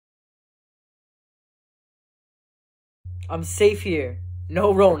I'm safe here.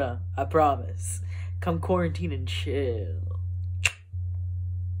 No Rona, I promise. Come quarantine and chill.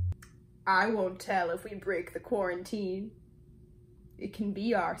 I won't tell if we break the quarantine. It can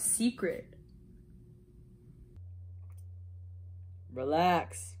be our secret.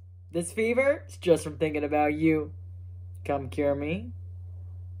 Relax. This fever is just from thinking about you. Come cure me.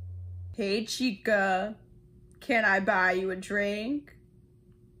 Hey, chica. Can I buy you a drink?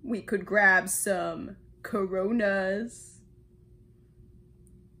 We could grab some Coronas.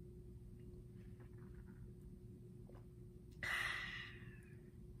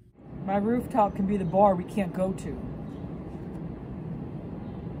 My rooftop can be the bar we can't go to.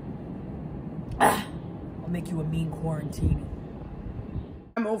 I'll make you a mean quarantini.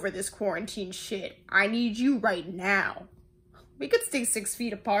 I'm over this quarantine shit. I need you right now. We could stay 6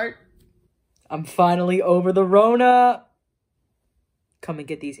 feet apart. I'm finally over the Rona. Come and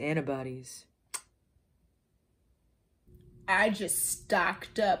get these antibodies. I just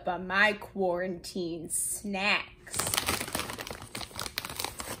stocked up on my quarantine snacks.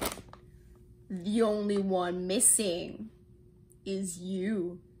 The only one missing is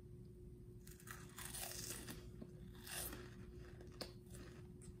you.